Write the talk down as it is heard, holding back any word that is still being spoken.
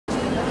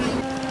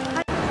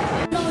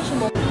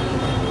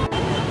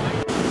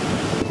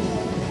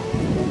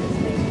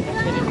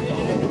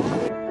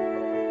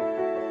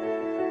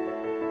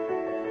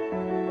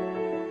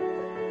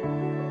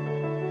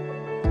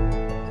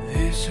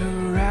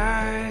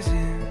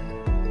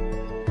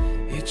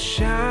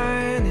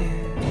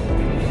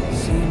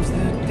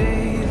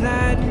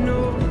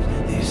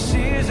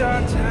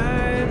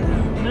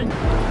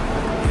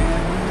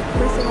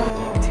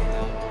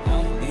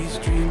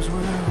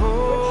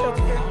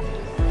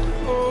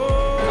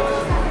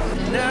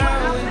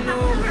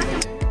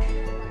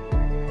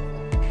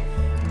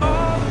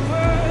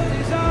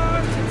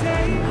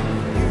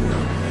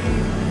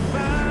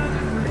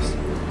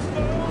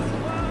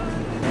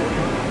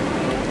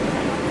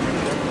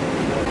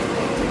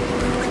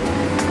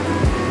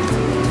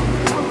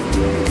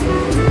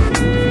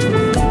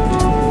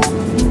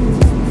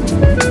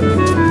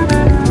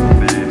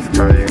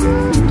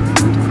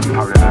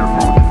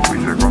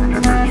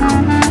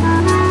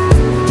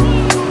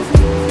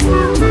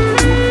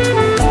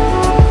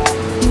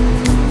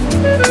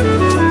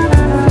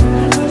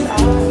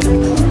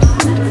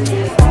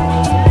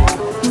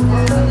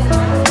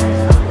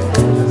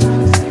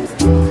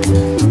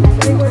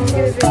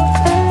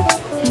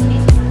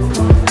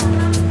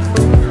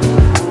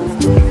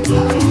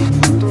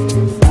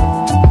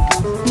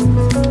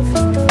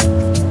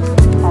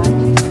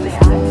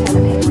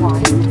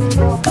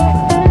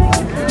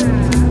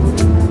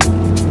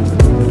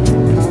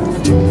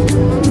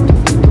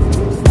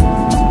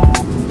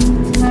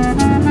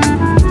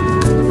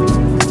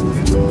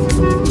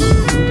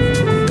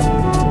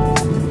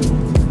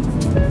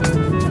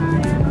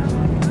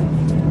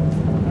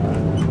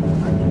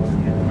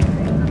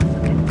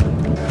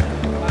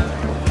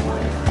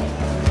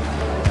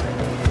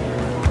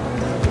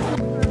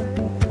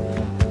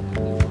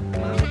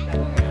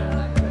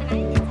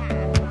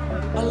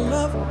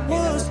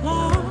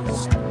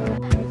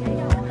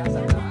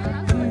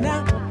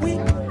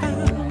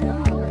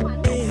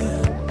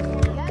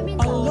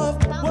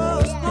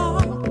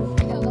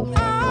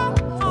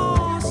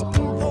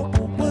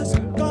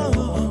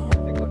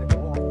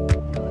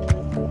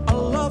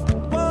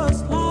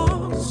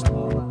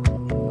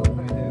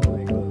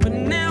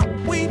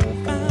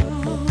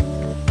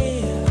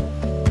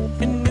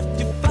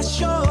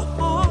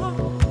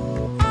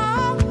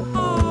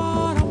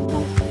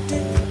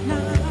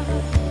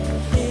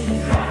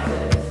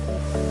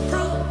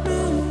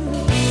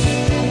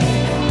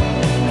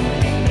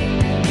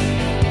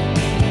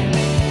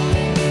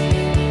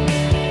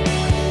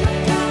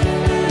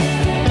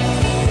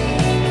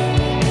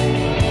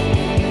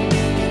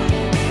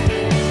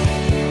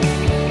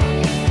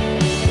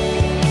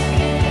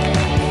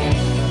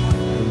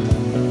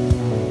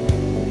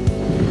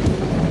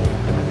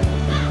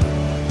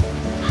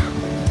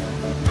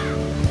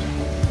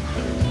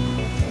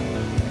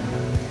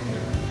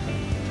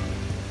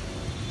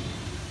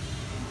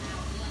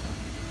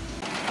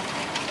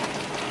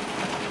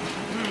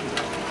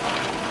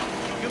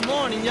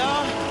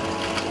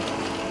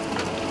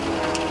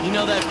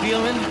know that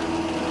feeling?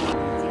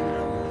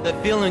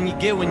 That feeling you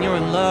get when you're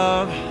in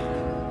love?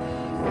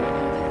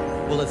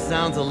 Well, it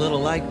sounds a little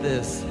like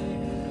this.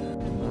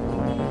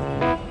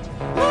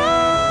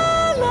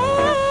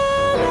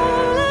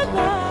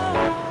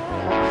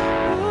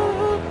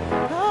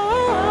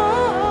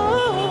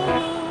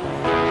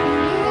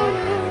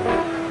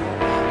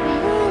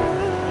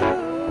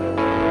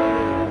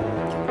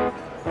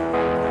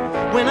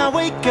 When I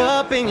wake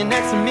up and you're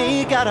next to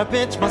me, gotta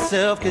pinch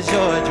myself, cause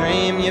you're a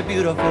dream, you're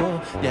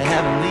beautiful, you're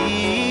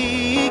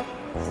heavenly.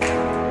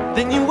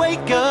 Then you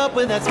wake up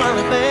with that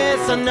smiling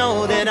face, I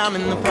know that I'm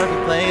in the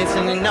perfect place,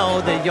 and you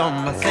know that you're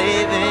my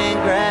saving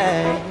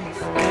grace.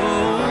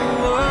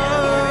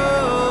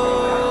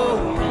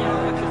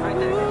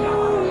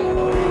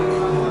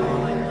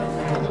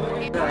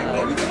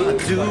 I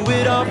do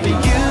it all for you,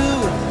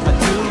 I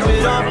do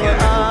it all for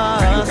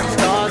us, the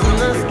stars in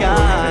the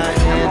sky.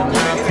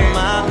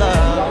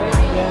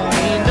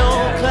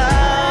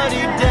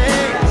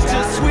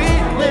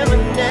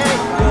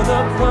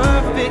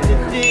 Perfect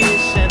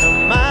addition of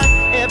my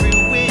every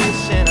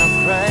wish, and I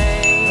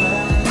pray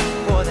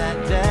for that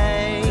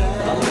day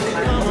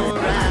come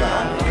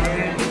around.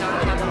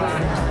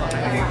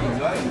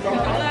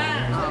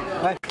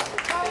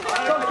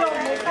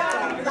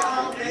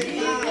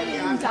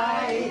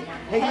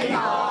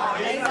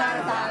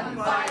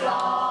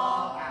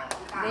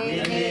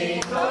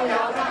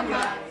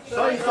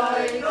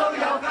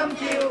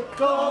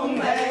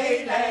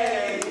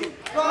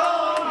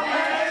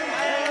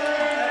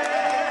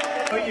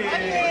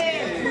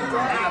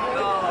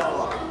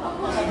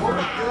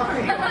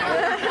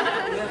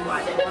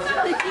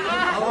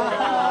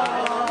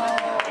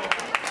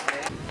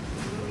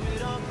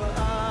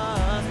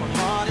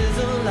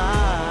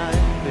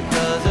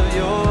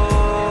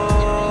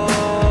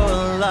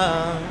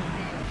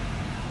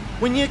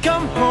 When you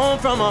come home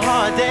from a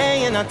hard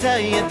day and I tell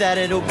you that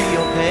it'll be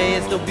okay,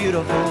 it's still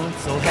beautiful,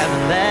 it's so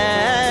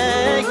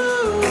heavenly.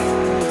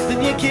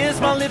 Then you kiss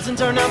my lips and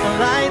turn out the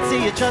lights,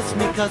 say you trust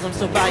me cause I'm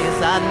so by your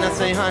side, and I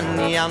say,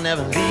 honey, I'll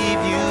never leave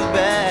you,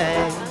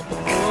 babe.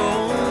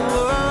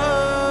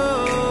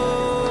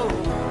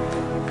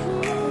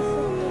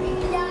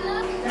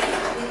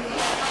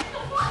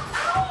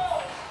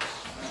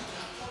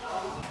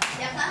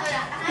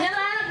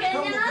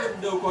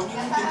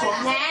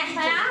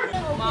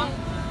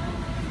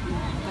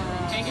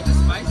 Can't get the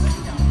spice.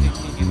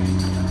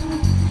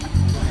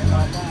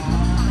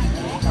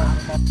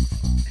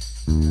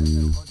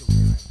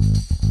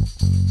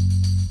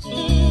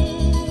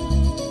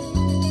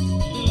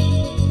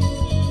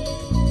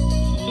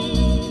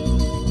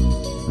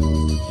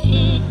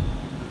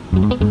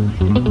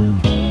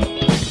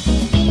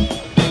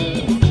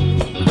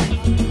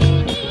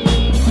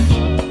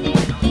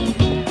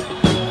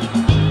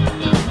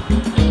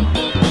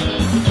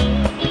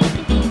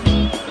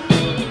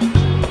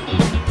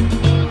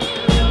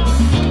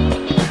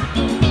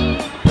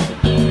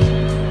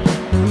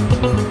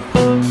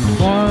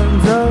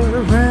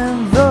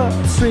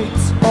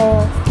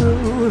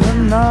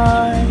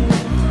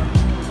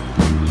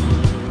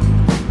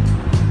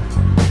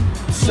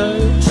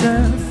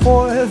 Searching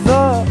for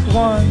the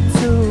one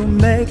to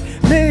make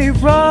me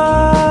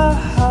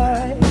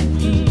right.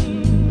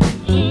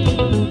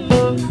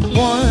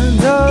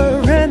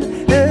 Wondering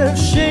if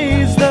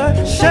she's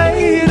the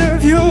shade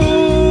of you,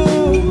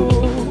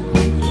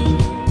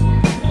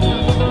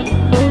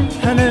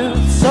 and if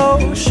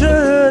so,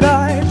 should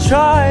I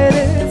try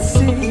to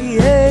see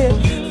it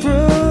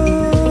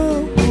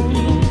through?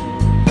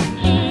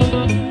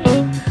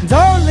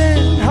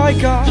 Darling, I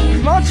got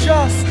my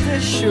trust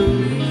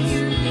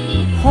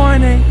issues,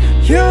 warning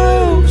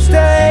you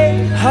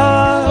stay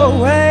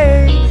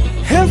away.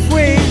 If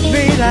we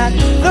meet at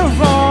the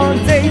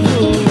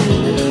rendezvous,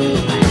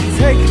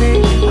 take me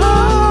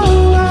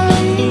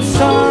away,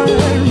 sun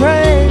and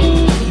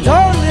rain.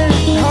 Darling,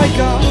 I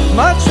got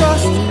my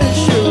trust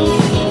issues,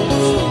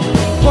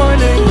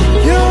 warning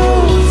you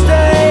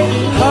stay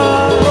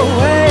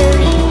away.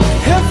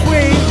 If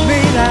we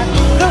meet at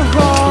the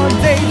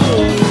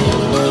rendezvous,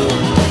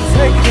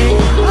 take me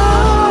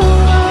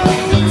away,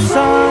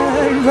 sun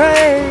and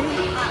rain.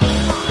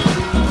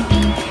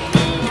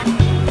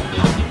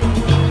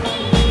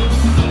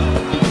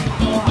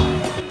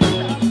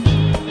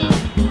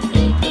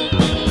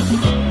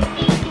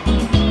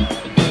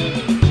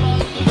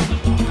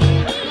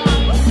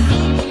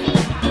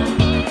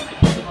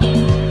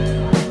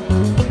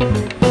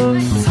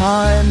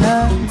 Time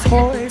and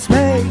toys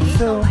may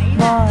fill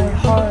my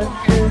heart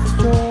with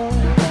joy.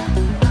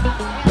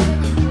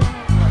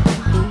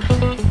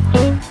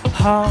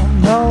 I'll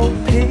know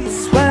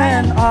peace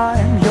when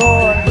I'm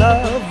your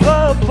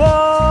lover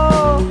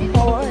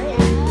boy.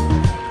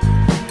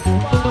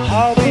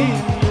 I'll be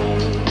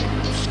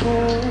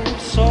school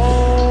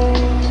soul,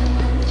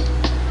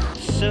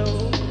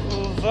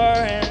 silver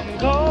and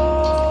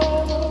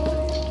gold,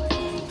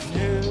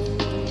 new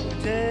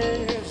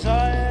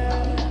desire.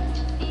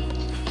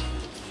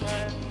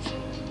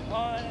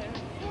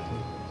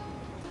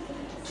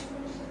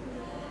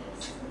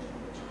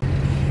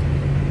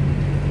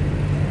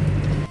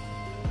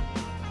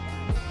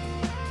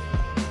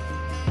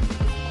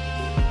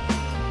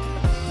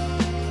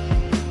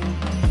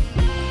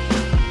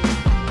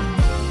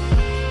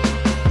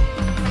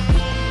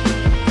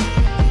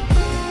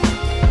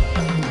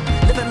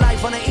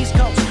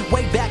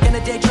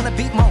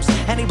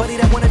 anybody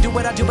that wanna do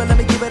what I do, but let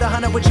me give it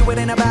 100 with you. It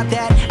ain't about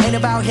that, ain't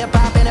about hip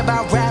hop, ain't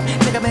about rap.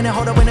 Take a minute,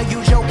 hold up, when I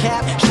use your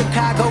cap.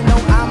 Chicago, no,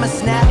 I'm a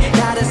snap.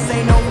 Now this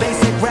ain't no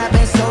basic rap,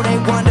 and so they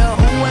wonder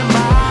who am I?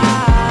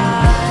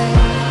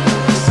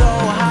 So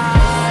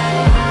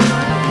high,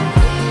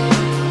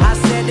 I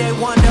said they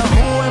wonder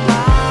who am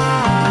I?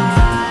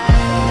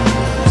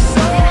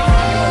 So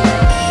high,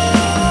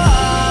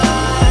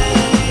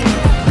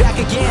 back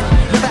again,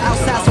 never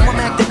outside, so I'm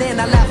acting in.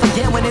 I laugh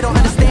again when they don't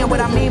understand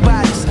what I mean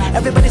by this.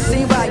 Everybody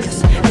seen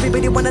bias,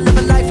 everybody wanna live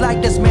a life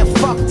like this, man,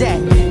 fuck that.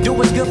 Do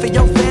what's good for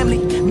your family,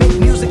 make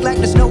music like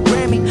there's no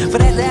Grammy. For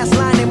that last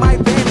line they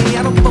might ban me,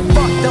 I don't give a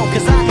fuck though,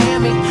 cause I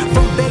am it.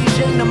 From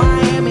Beijing to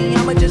Miami,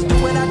 I'ma just do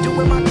what I do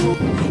with my crew.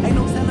 Ain't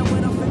no telling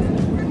when I'm finna.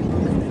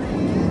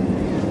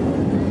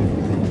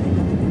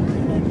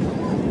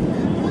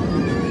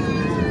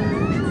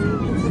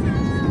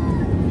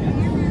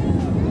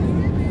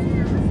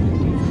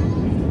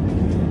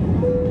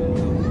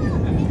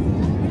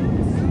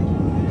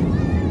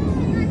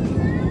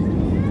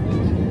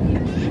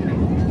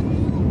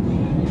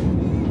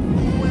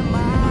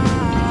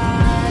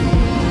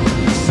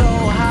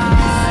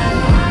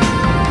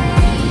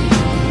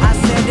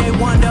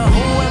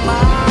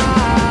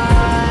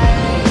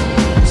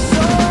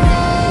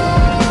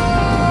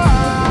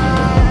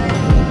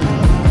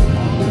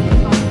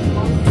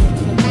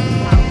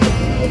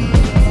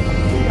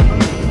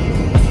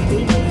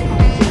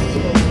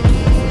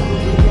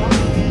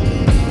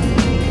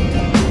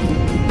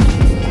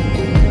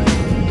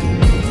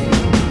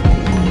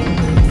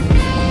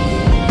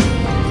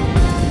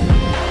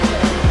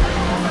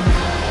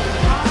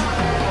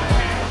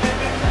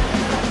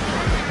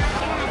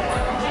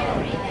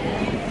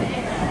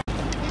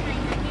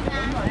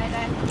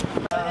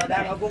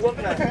 Đang ở Phú Quốc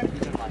này.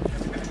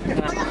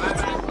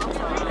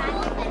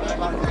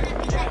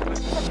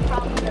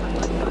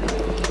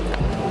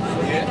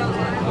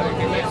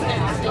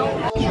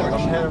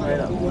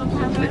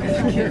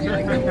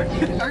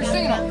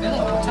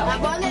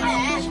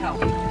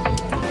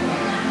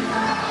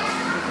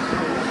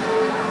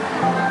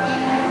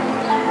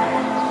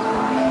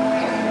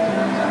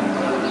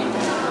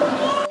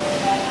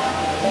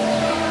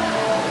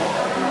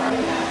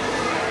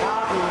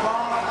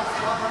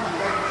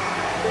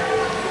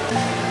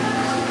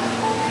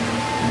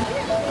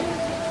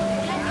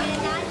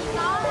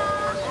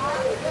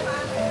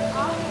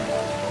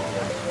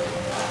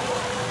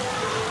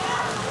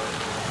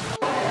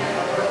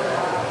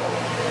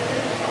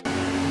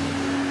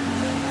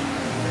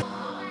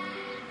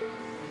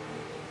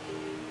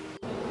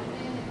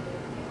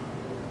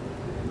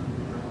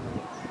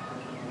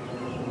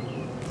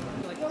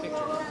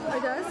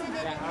 It does?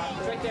 Yeah,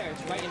 it's right there.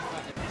 It's right in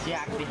front. She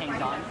actually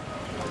hangs on.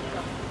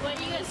 What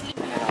are you guys doing?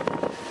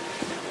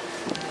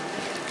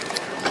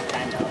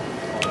 Stand up.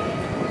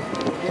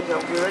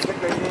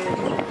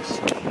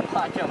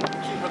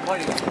 Keep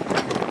recording it.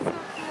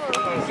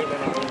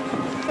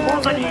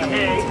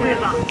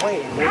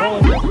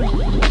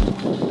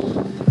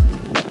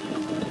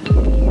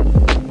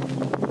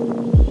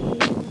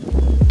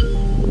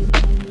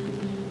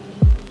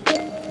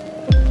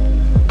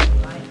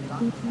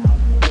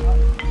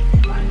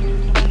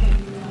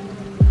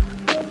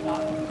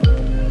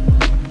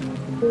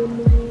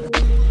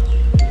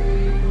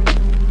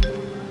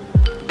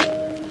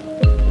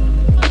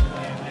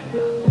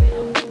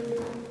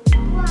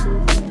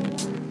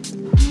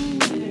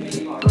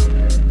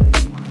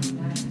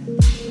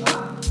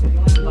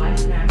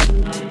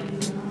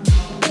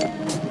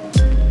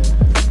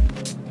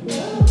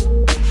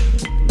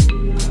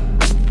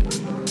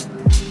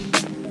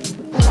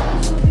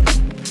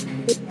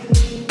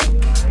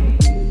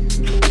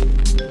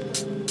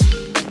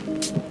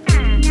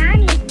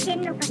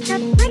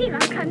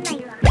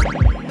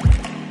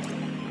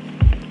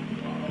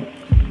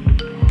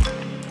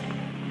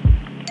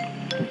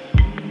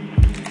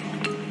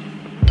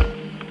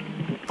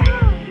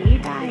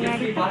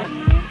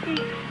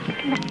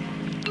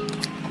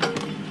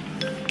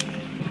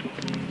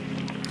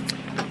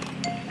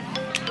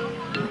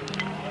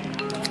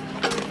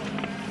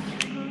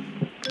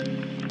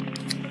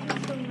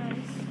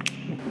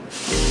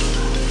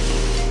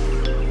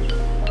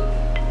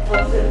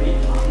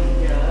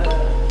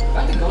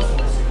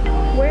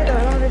 Where do I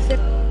don't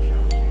understand?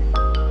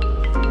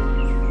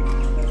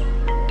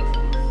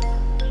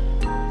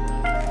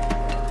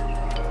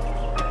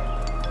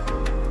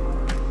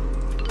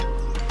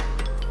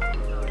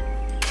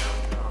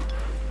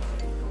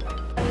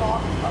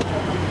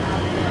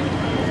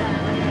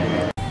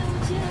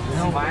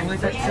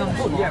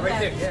 Yeah, right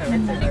there.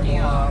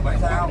 Yeah. Bãi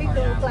sao?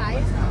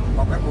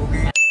 Một cái bộ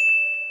kia.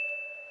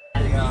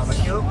 Thì bãi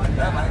trước, bãi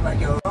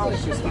trước.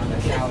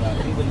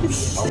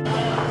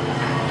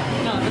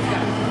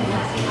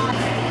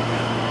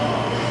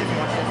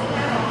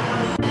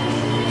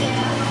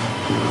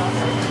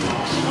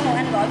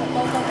 Anh gọi một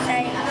tô không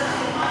say.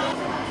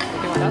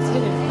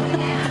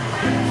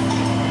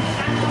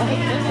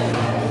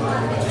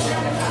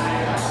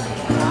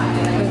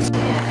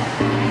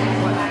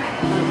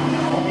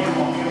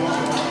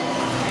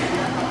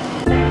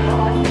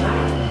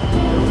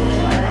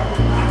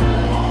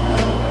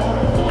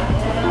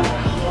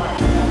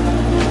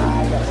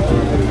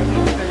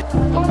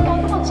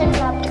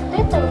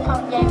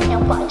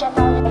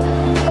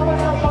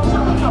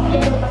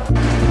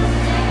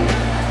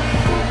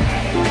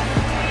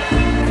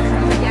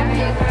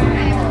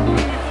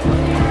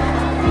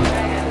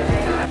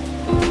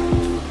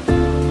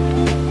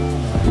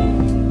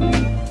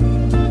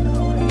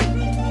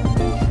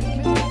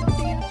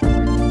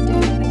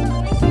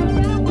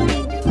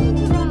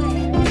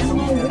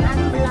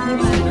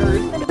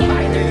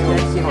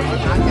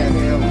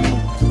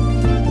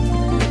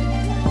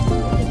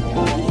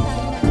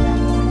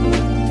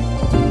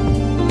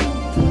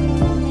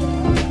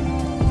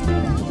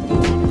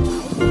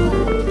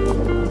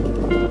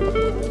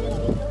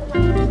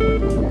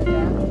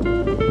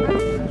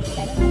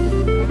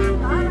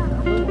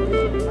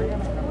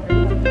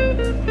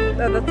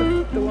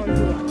 that's the ones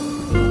we want.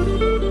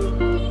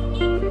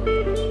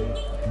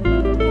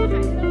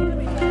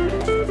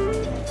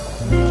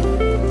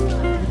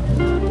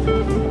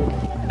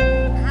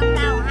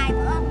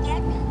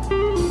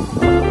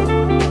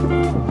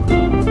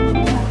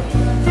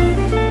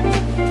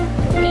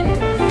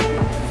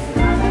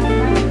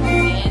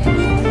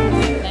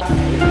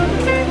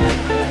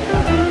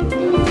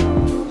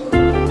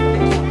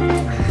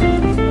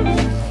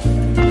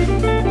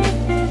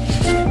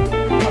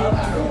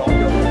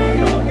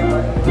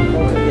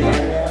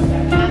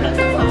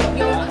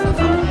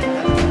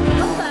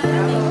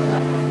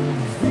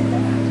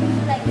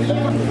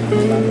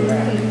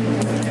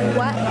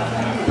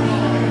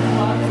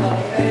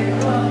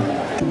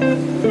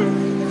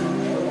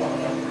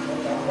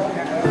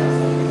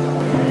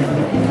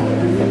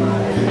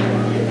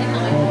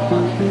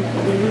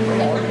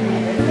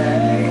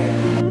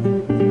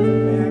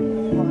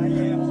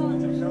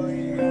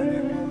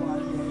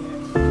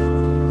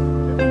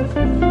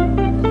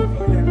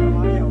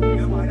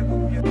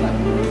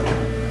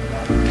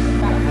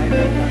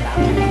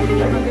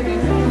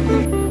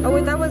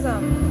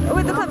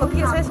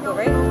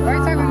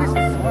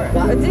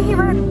 Did he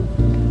ride?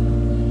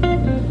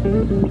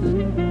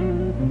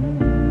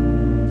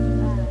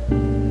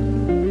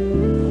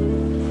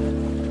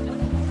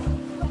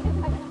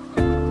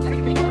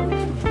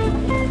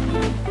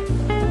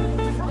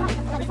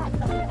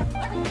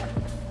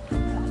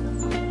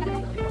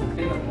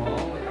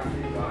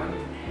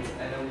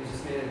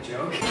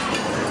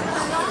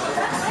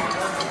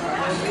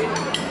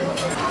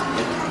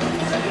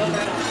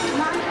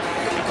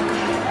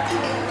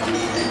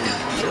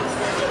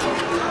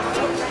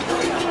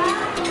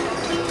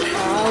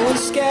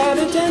 Scared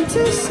of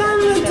dentists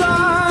and the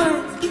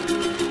dark.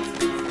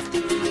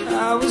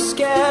 I was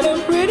scared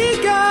of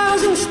pretty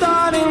girls and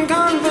starting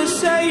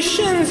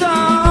conversations.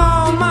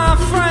 All my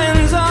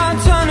friends are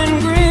turning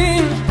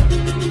green.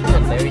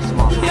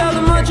 Yeah,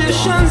 the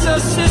magician's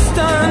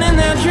assistant in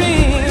their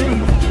dream.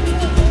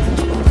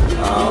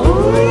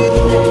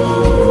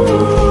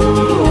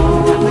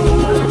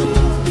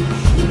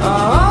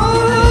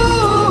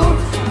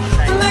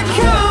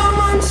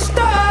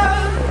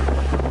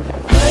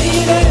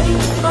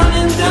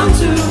 Down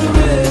to the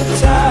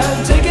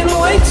Riptide, taken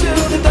away to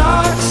the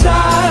dark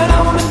side.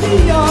 I wanna be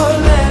your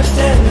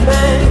left-hand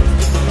man.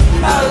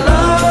 I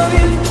love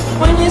you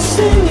when you're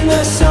singing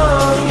that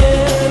song,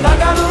 and I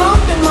got a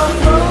lump in my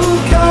throat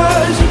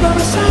 'cause you're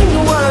gonna sing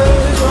the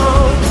words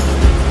wrong.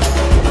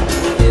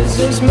 Is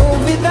this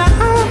movie that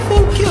I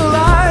think you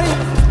like?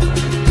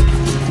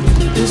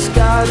 This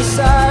guy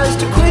decides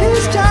to quit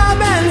his job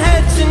and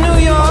head to New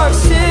York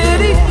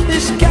City.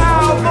 This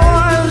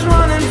cowboy's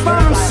running for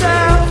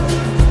himself.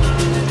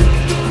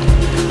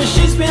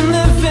 She's been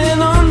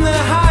living on the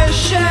highest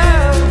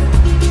shelf.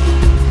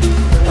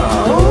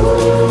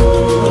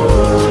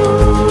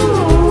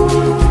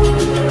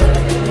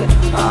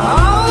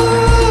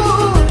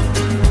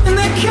 And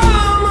they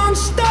come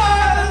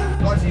unstuck.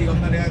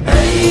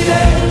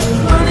 Lady,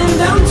 running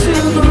down to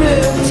the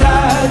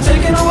Riptide,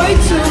 taken away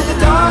to the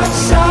dark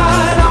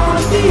side. I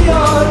wanna be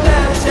your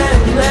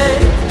left-hand man.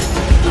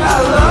 I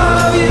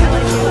love you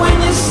when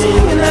you're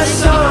singing that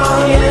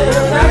song,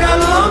 and I got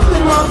a lump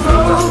in my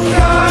throat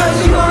 'cause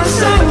you're gonna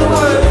sing the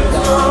words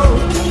wrong.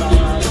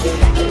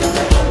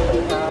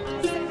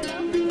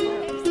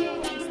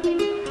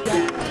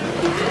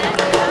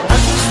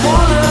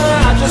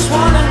 I just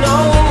wanna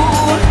know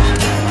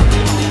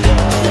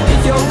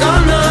if you're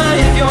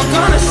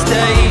gonna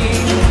stay.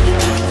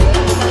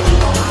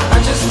 I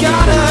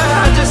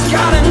just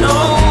gotta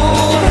know.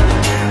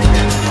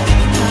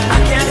 I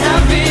can't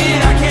have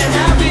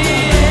it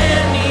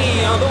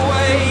any other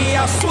way.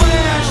 I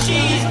swear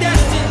she's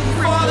destined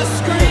for the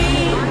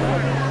screen.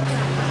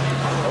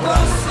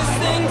 Closest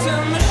thing to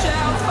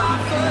Michelle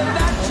Pfeiffer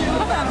that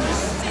you've ever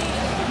seen.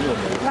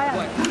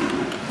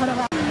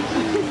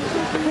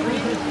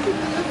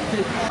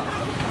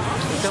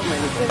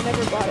 They've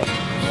never bought it.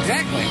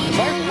 Exactly.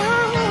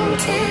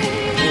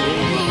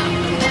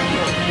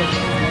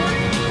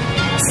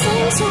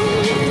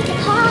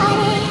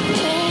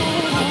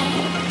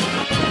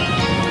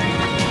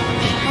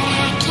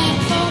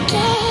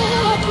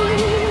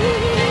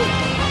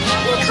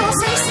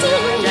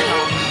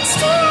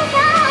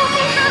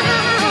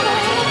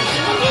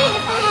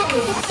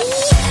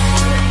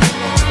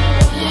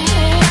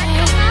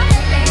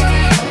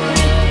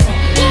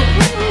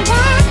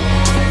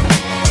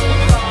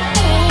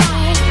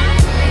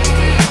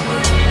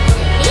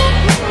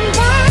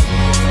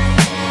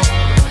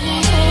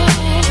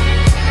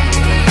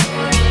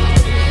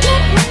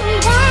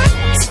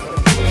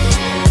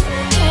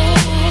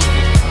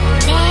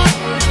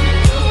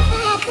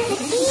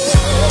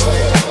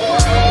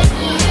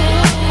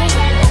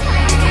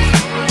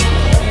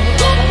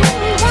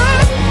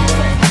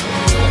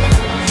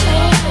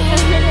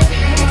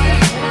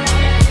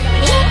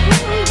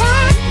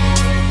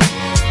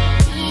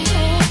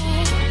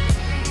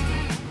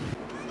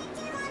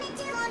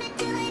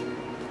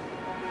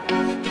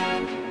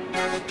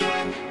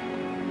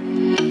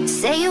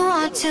 say you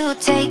want to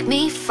take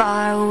me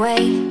far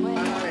away,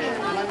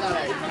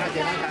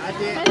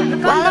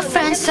 while our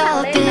friends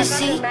all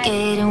busy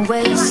getting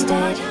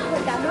wasted.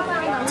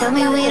 Tell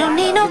me we don't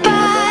need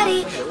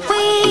nobody,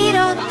 we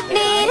don't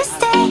need to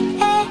stay.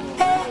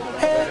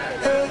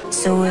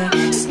 So we're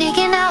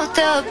sneaking out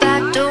the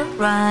back door,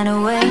 run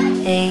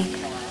away.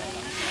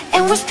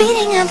 And we're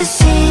speeding out the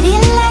city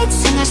lights,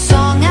 sing a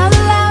song out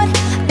loud.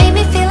 Made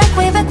me feel like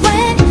way back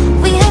when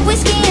we had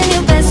whiskey in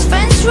your best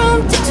friend's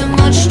room. Did too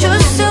much too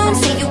soon,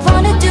 say you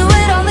wanna do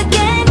it all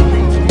again.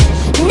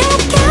 No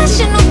cash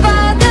and no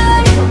bother,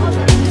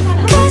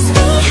 cause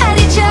we had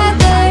each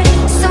other.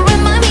 So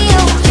remind me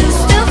how it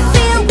used to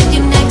feel with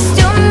you next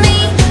to me.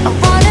 I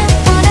wanna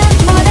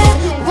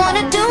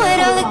do it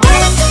all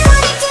again.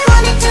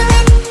 Wanna do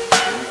it all again,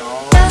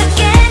 all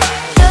again.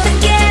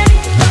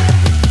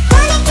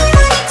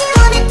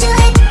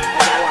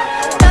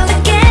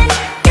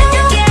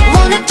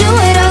 Wanna do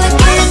it all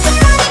again,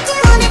 wanna do it all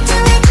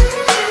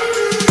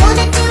again.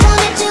 Wanna do it,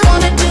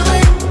 wanna do it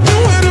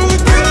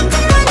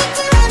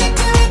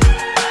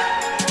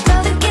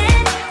all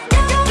again.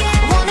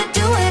 Wanna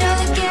do it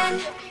all again.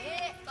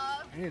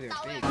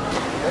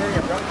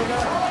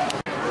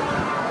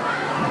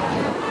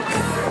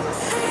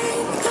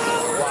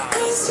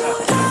 Cause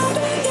you're out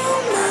of your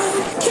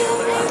mind, you're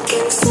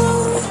working so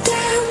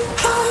damn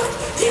hard,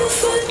 you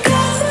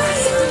forgot what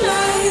you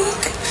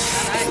like.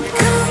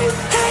 Come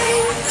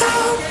hang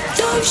out,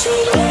 don't you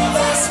leave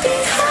us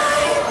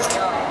behind.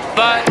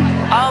 But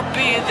I'll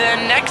be there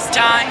next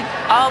time,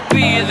 I'll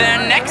be there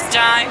next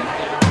time.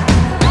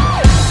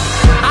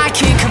 I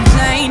can't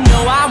complain, no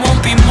I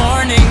won't be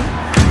mourning,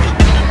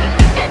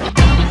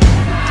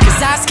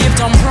 cause I skipped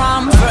on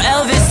prom for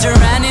Elvis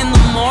Duran in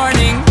the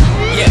morning.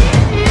 Yeah,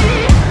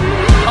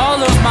 all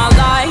of my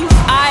life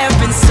I have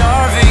been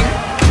starving.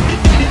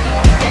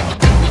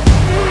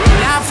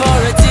 Now for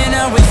a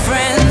dinner with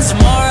friends,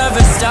 more of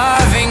a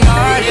starving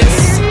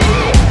artist.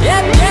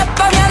 Yep, I'm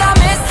gonna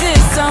miss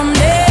this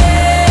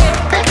someday.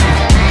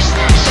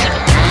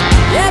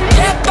 Yep,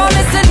 I'll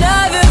miss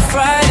another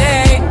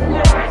Friday.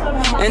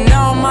 And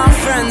all my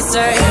friends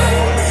say,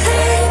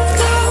 Hey,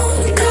 go,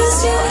 cause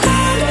you're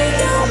out of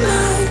your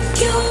mind,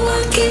 you're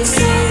working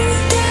so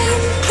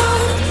damn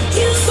hard,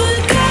 you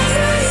forgot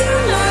what you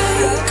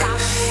like. Come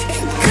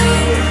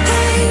hang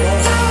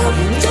out,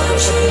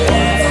 don't you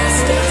leave us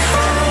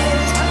behind.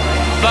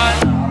 but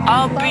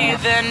I'll be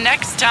there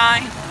next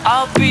time,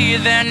 I'll be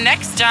there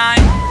next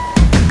time.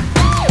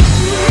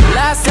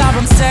 Last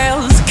album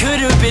sales could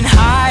have been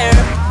higher.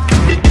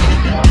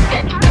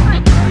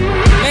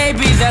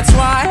 Maybe that's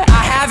why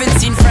I haven't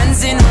seen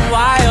friends in a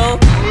while.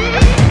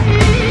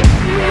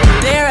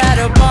 They're at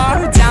a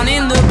bar down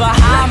in the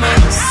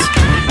Bahamas,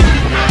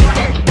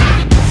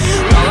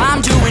 while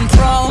I'm doing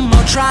promo,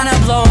 trying to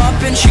blow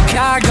up in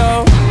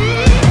Chicago.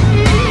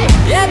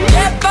 Yep,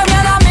 I'm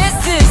gonna miss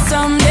this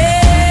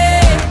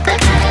someday.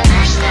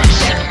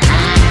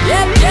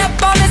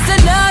 Yep, I'll miss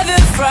another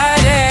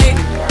Friday.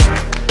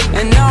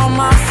 And all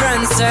my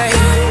friends say,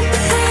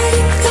 Hey,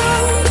 go,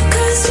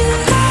 cause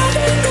you're out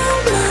of your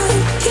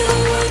mind, you're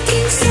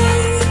working so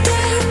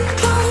damn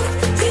hard,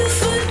 you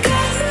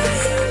forgot what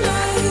you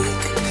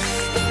like.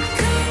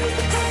 Come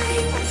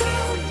hang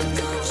out,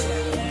 don't you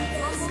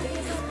leave us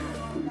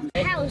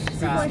behind. House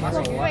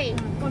for free.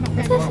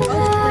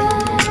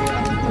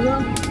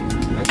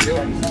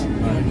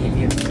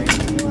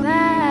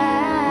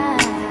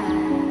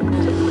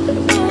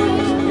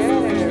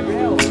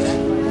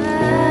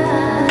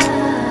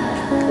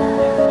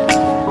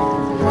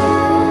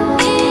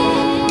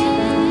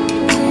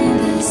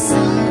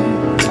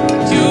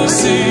 you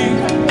see.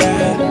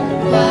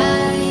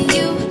 Why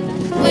you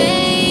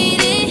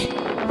waiting?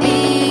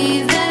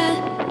 Either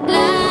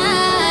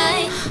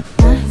lie.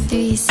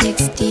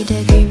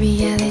 360-degree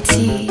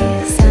reality,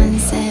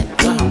 sunset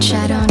beach,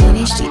 shot on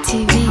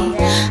HGTV.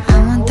 I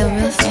want the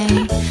real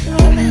thing,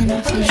 living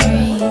off a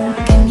dream.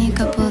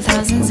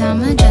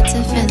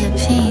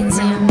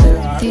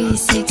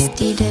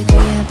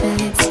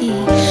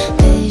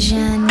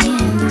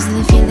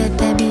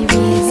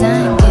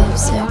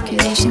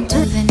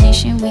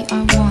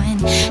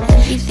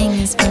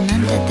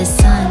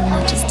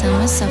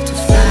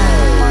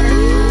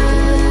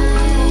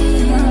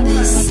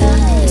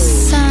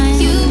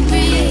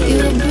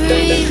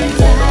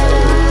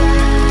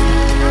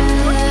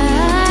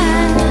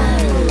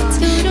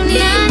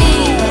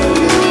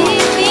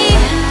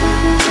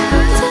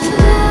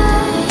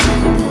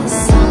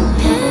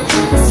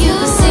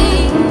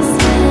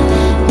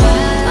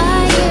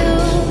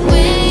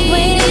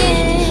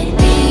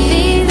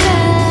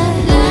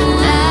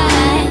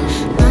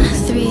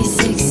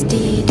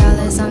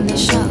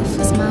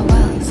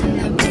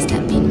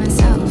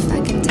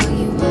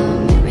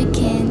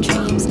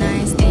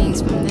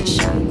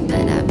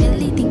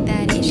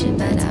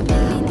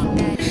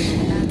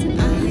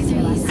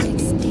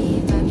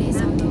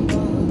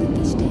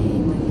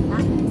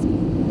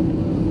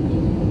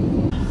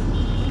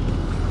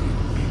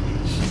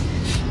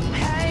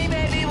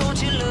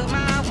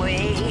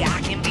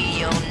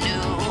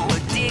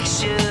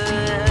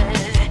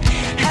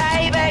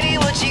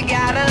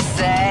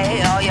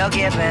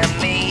 giving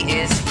me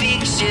is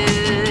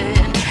fiction.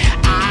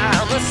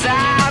 I'm a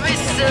sorry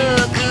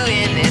sucker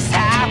and this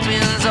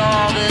happens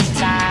all the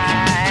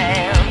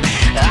time.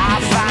 I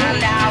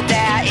find out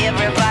that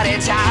everybody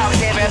talks,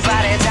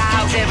 everybody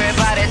talks,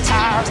 everybody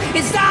talks.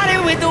 It started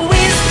with a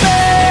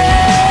whisper,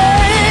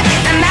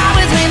 and that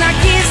was when I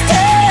kissed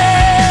her,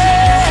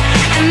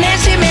 and then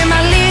she made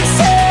my lips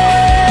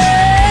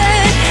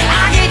hurt.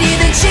 I could hear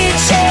the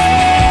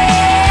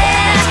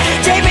chit-chat,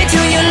 take me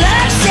to your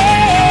love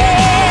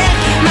shack.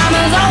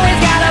 Mama's always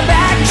got a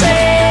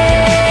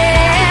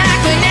backtrack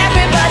when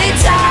everybody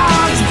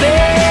talks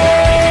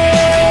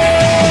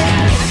back.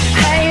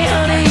 Hey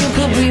honey, you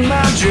could be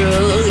my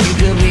drug, you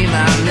could be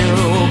my new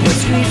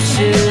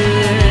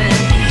prescription.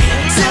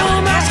 Too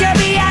much could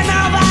be an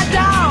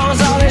overdose,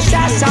 all this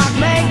jazzhop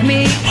make me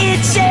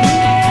itchy.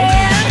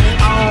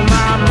 Oh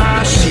my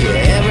shit,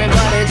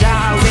 everybody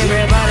talks,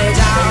 everybody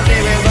talks,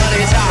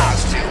 everybody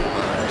talks too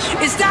much.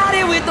 It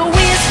started with a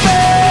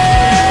whisper,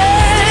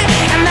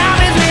 and that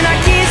was when I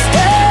kissed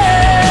her,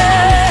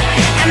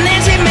 and then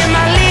she made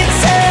my lips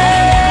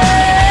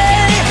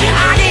hurt.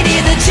 I could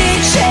hear the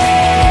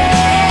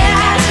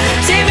chit-chat,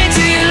 take me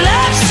to your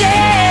love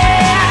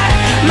shack.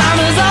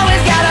 Mama's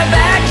always got a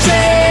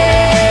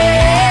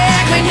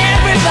backtrack when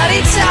everybody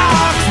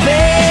talks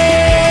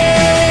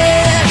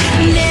back.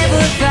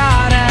 Never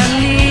thought I'd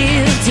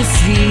live to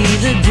see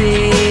the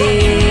day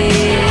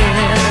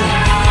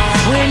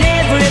when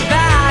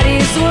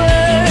everybody's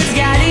words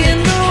got in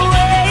the way.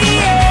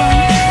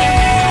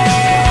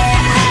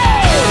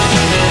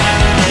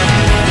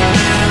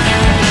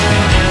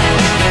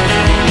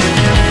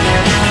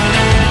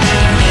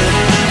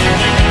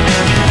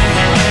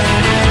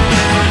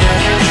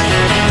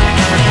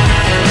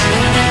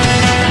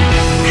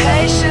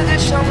 Hey sugar,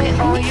 show me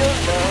all your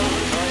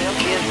love, all your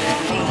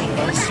giving me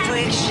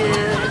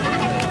restriction.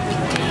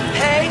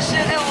 Hey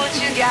sugar, what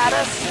you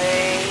gotta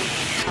say?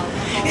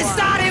 It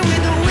started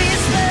with a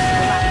whisper.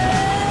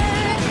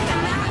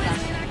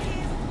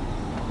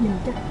 Nhìn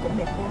chắc cũng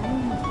đẹp quá.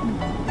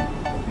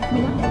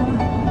 Mấy lắm đẹp quá.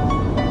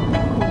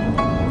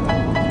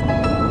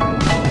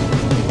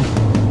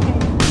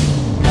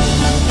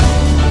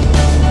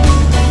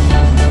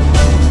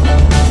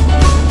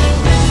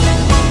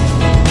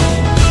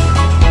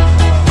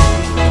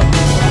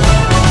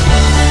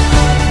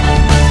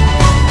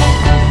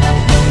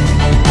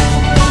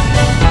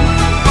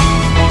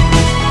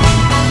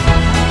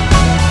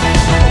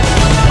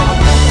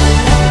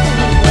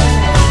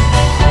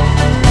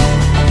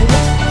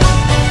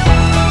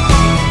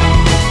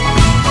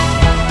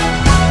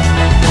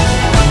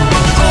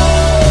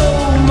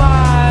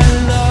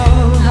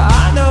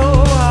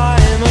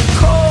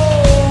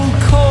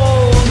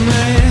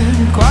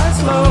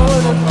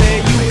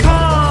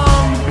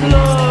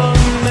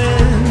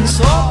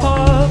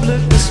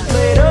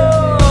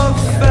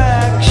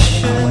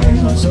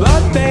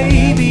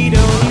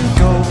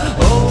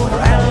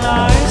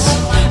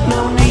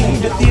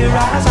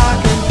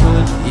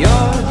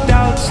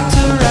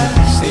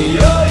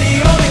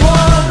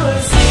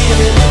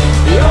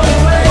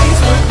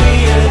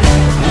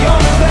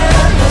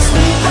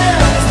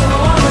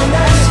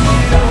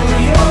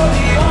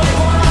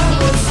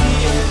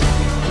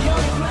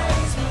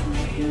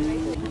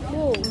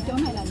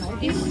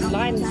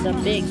 Lines are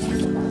big.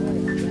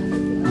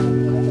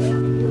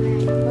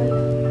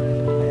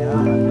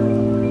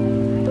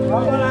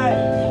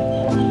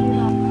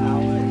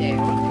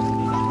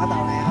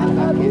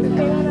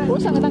 Ủa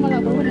sao người ta gọi là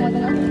bún bên ngoài ta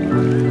đâu?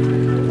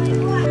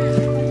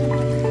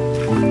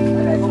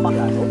 Ở đây có bắt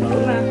là số tử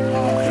nè.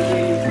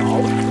 Đi sổ.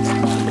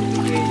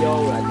 Ghi vô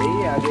là tí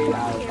ghi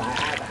là tại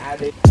A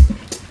đi.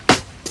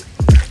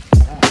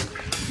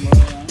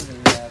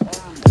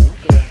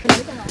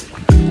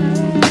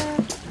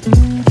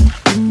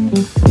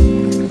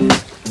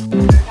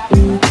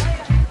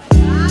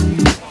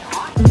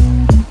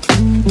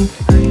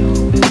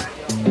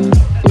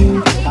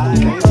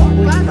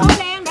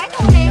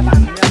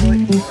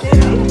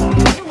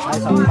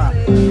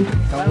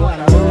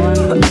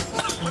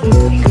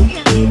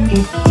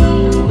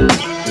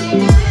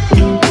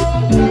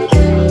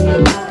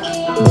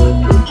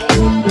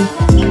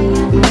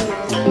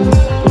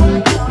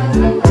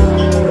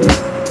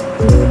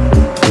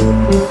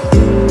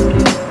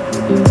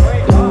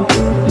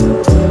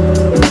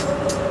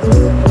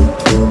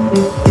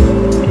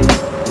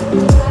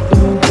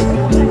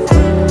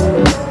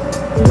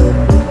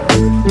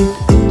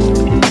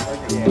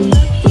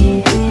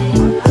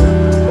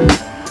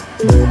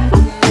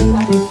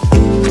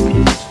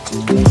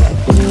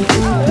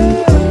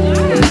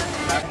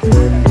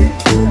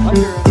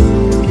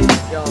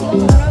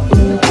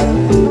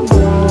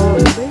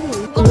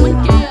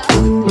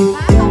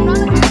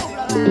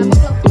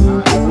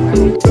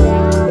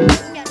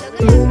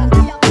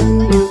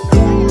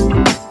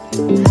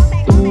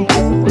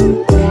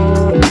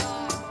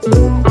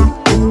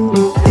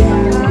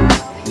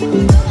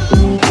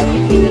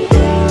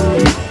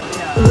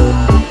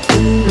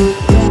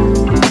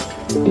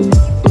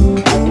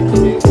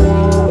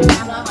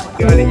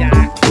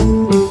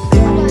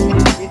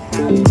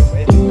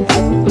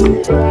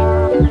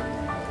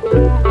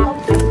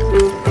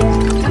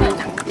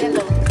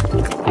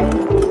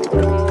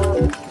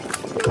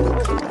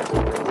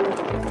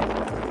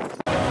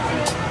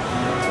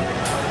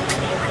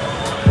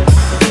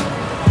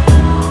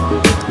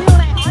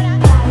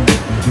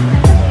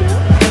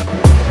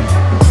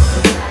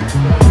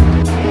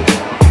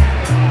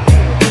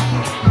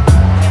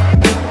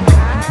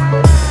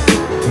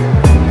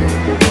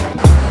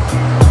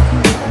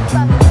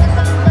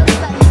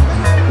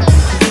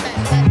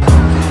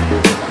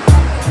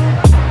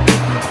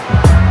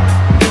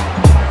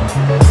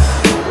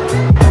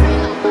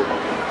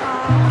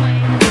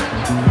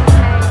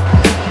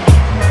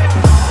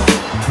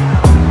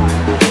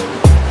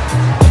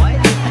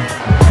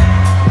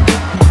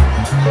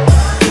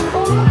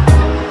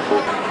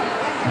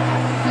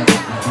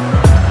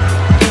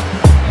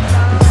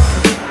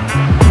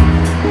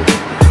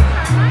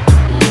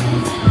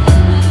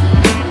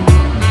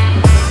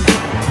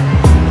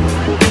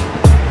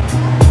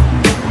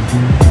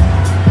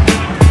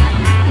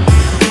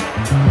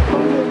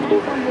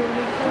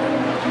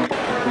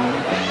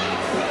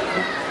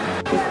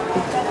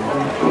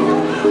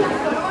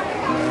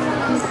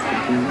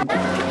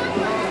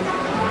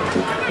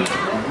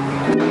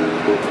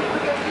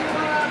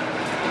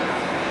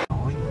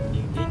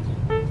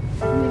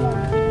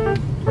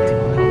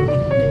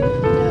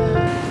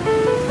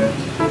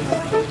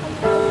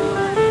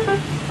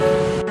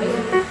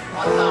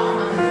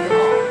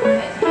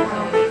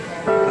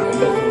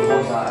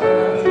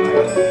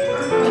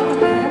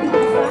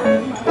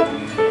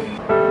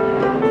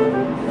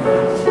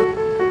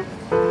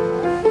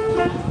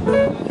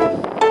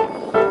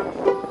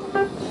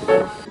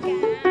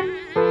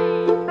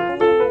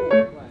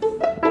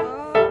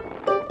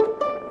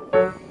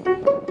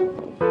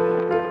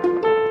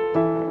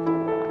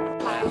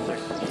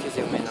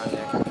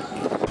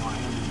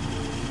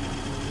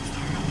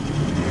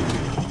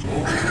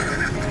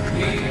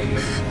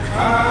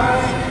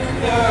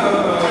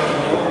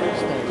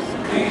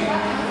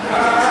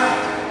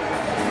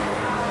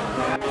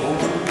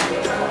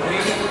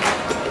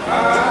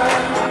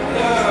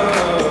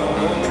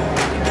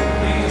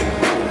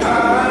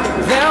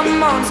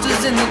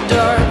 Monsters in the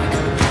dark,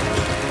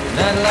 and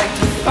I'd like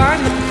to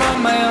find them on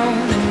my own.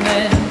 And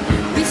then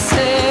we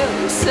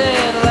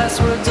said the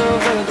last words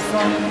over the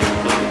phone.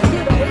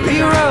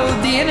 We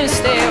rode the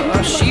interstate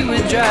while she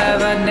would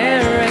drive. I'd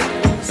narrate,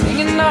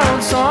 singing our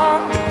old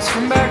songs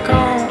from back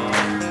home.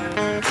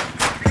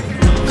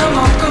 Come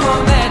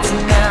on, that's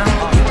it now.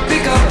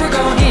 Pick up, we're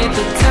gonna hit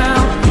the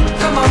town.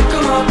 Come on,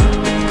 come on,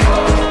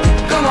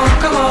 come on,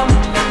 come on.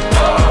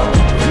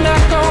 We're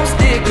not gonna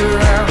stick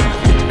around.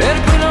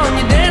 Better put on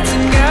your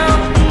dancing gown.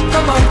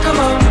 Come on, come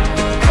on,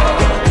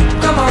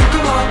 come on,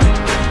 come on.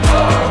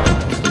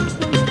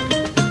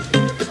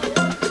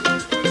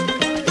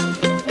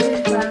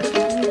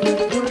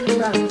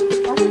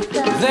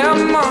 There are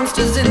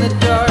monsters in the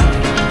dark.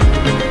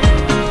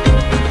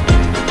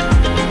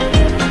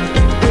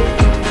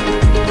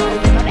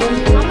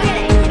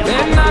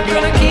 They're not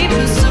gonna keep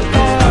us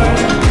apart.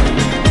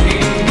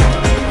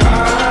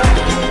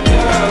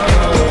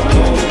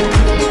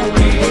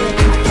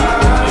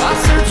 I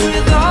search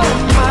with all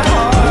of my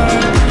heart.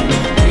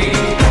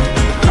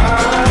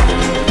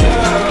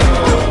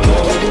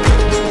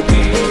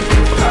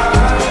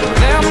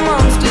 There are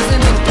monsters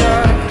in the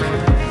dark.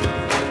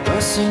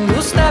 A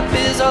single step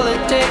is all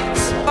it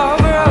takes.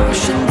 Over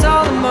oceans,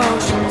 all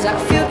emotions. I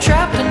feel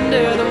trapped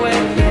under the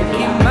weight.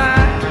 Keep my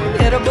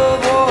head above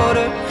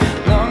water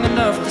long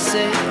enough to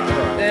say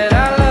that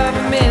I love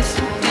and miss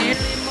you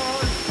dearly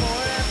more and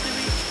more after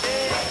each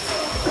day.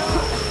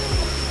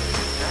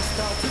 I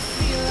start to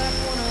feel like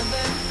one of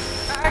them.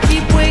 I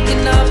keep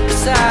waking up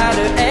beside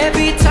her.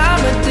 Every time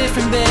a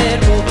different bed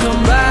will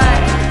come by.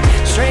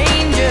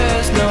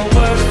 Strangers, no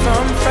word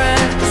from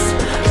friends.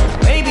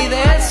 Maybe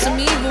there's some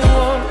evil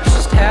ones,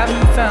 just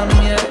haven't found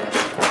them yet.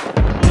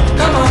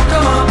 Come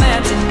on,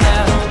 that's it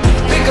now.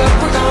 Pick up,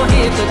 we're gonna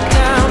hit the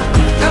town.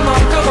 Come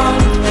on, come on,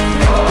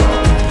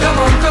 come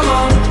on, come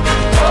on.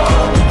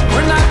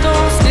 We're not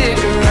gonna stick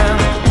around.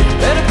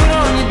 Better put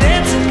on your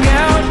dancing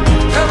gown.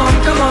 Come on,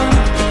 come on,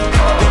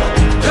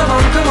 come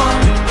on, come on.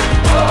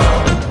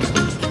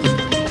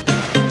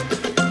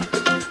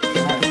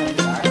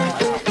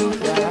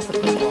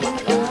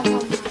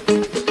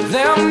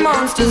 There are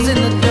monsters in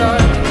the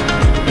dark.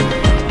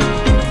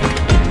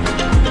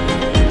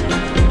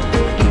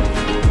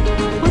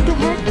 What the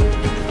heck?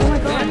 Oh my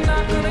god. They're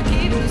not gonna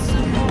keep us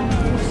apart.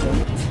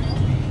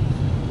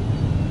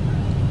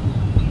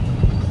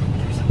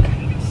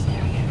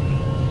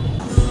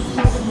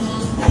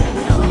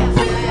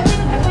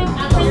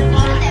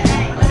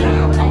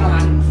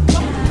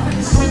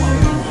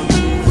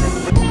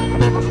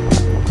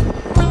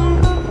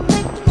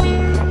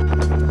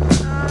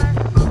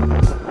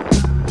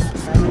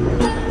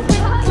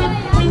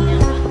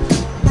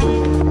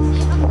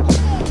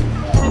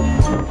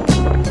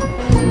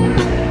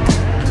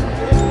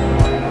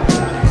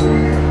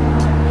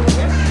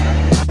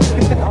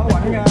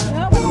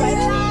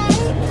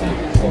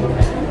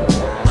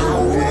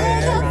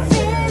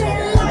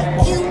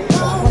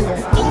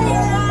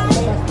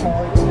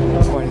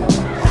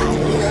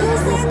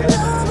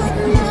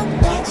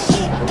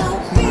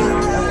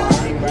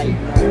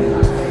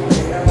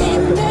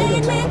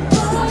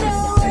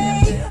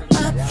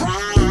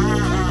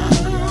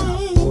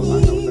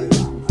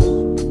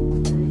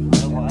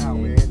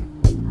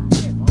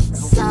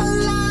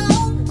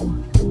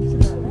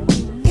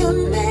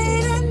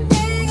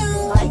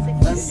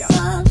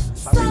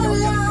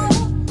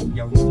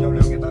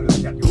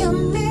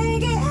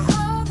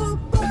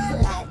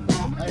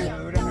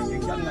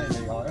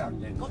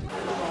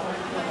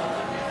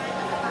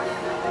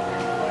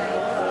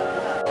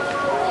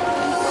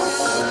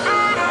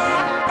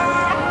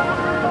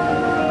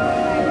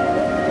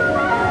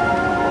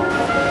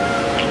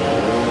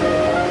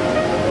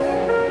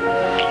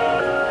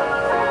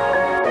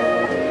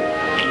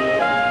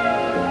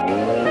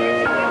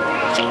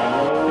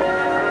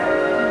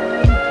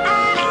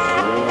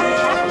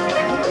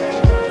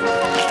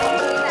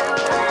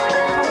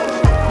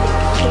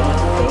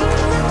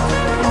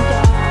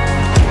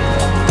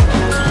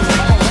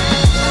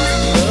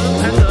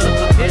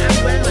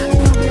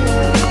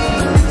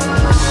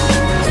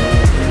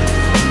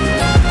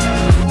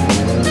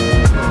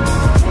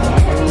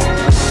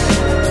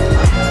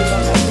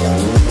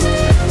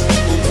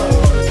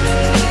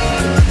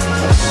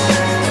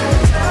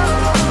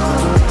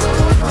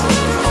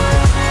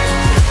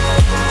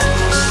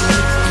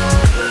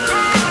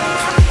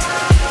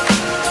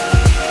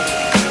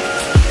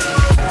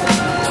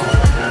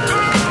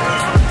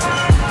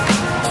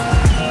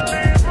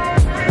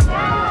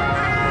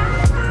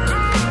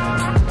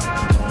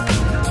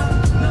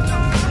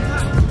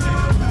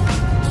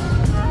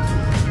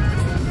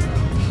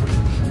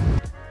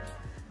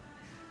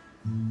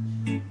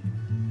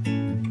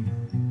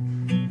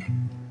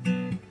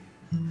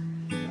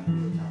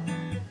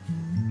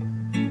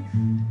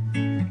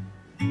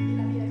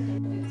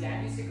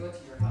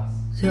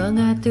 Giữa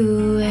ngã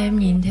tư em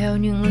nhìn theo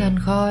những làn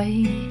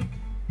khói,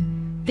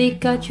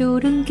 Pikachu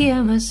đứng kia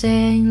mà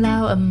xe anh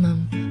lao ầm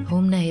ầm.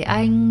 Hôm nay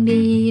anh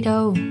đi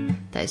đâu?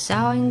 Tại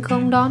sao anh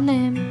không đón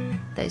em?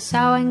 Tại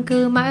sao anh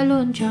cứ mãi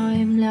luôn cho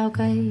em leo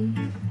cây?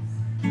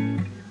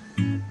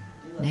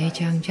 Này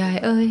chàng trai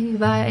ơi,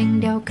 vai anh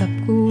đeo cặp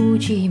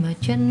Gucci mà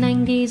chân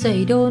anh đi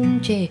giày đôn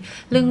trề,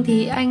 lưng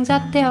thì anh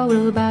dắt theo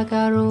đôi ba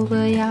caro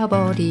với áo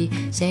body,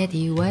 xe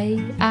thì quay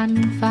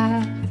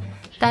Alpha,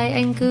 tay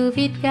anh cứ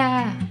vít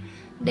ga,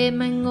 đêm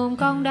anh ôm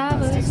con đá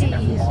với gì.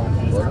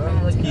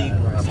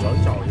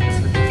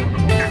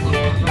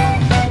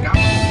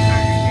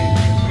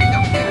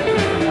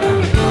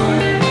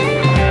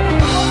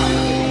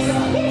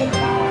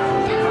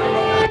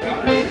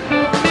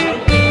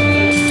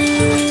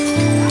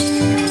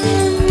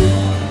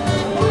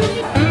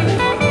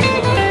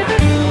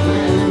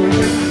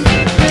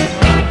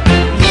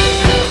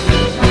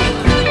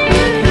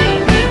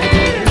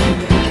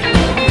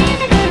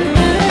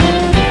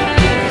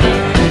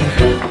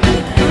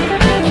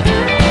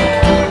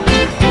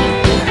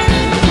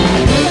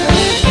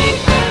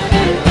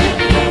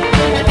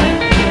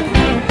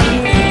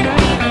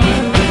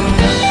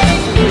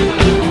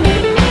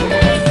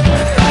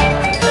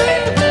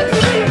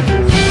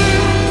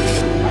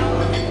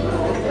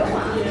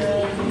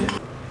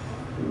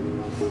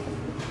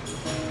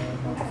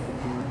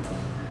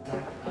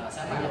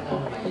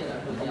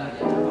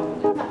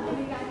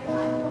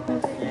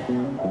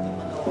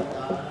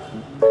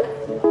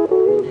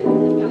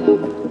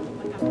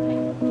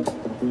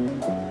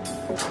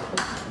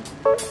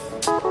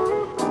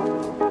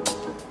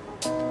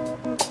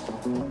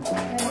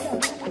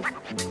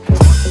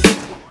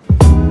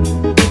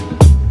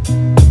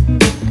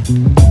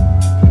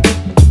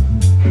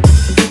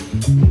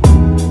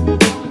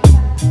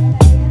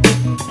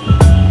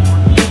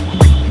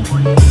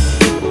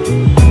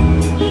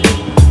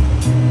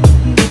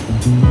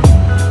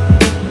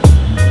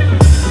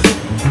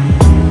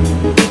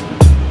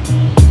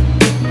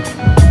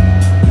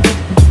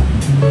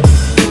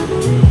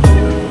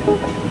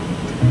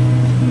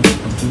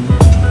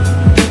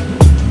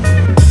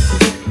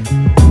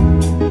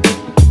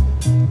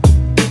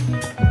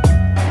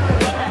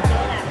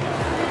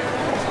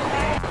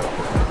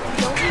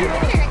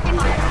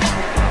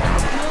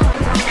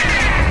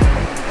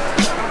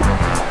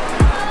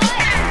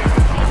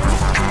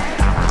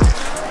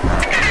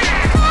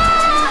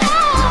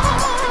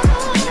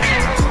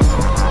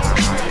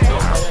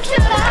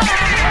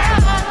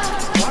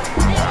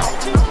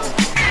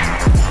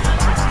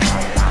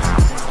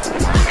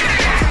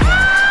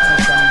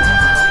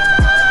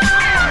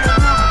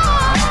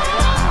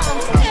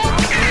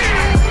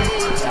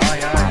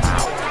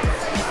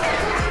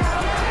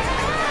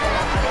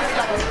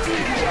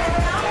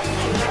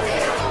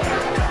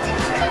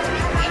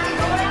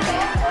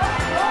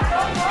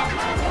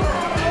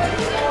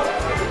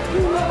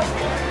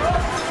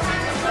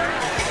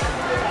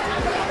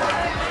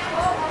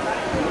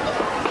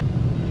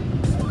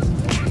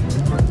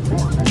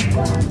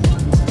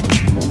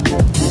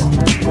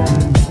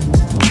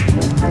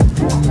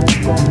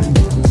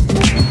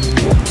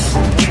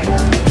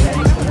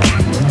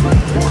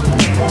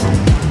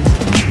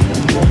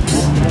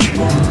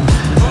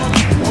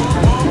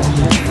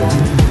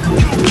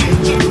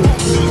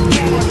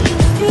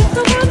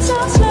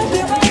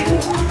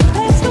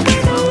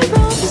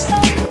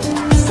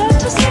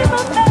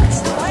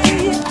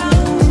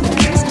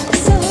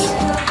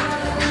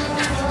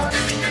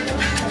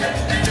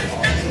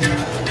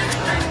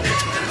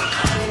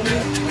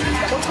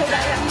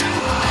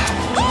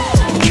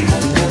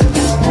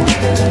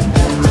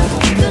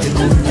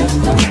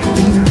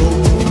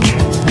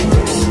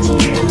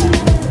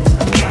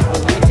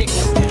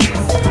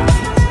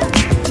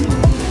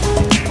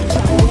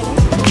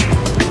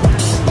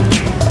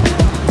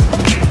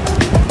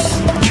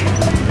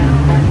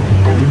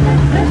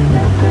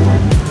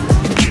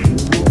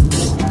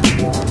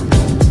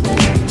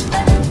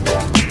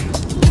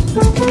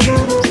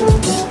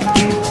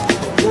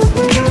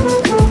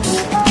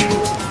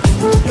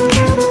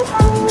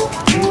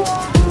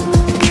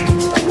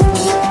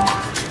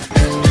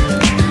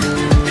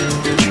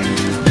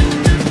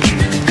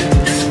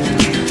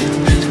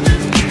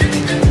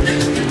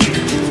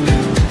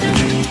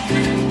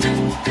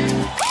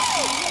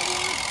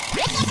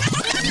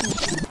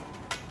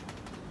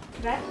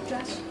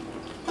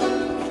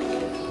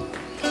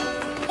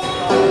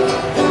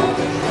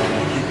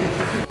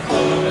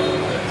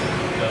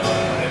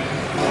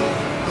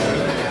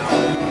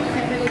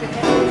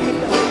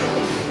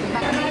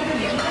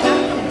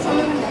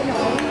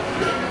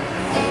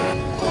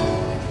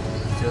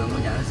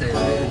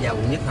 Giàu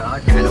nhất hả?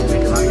 Chạy đâu biết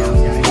bao giờ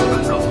chạy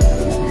bản đồ.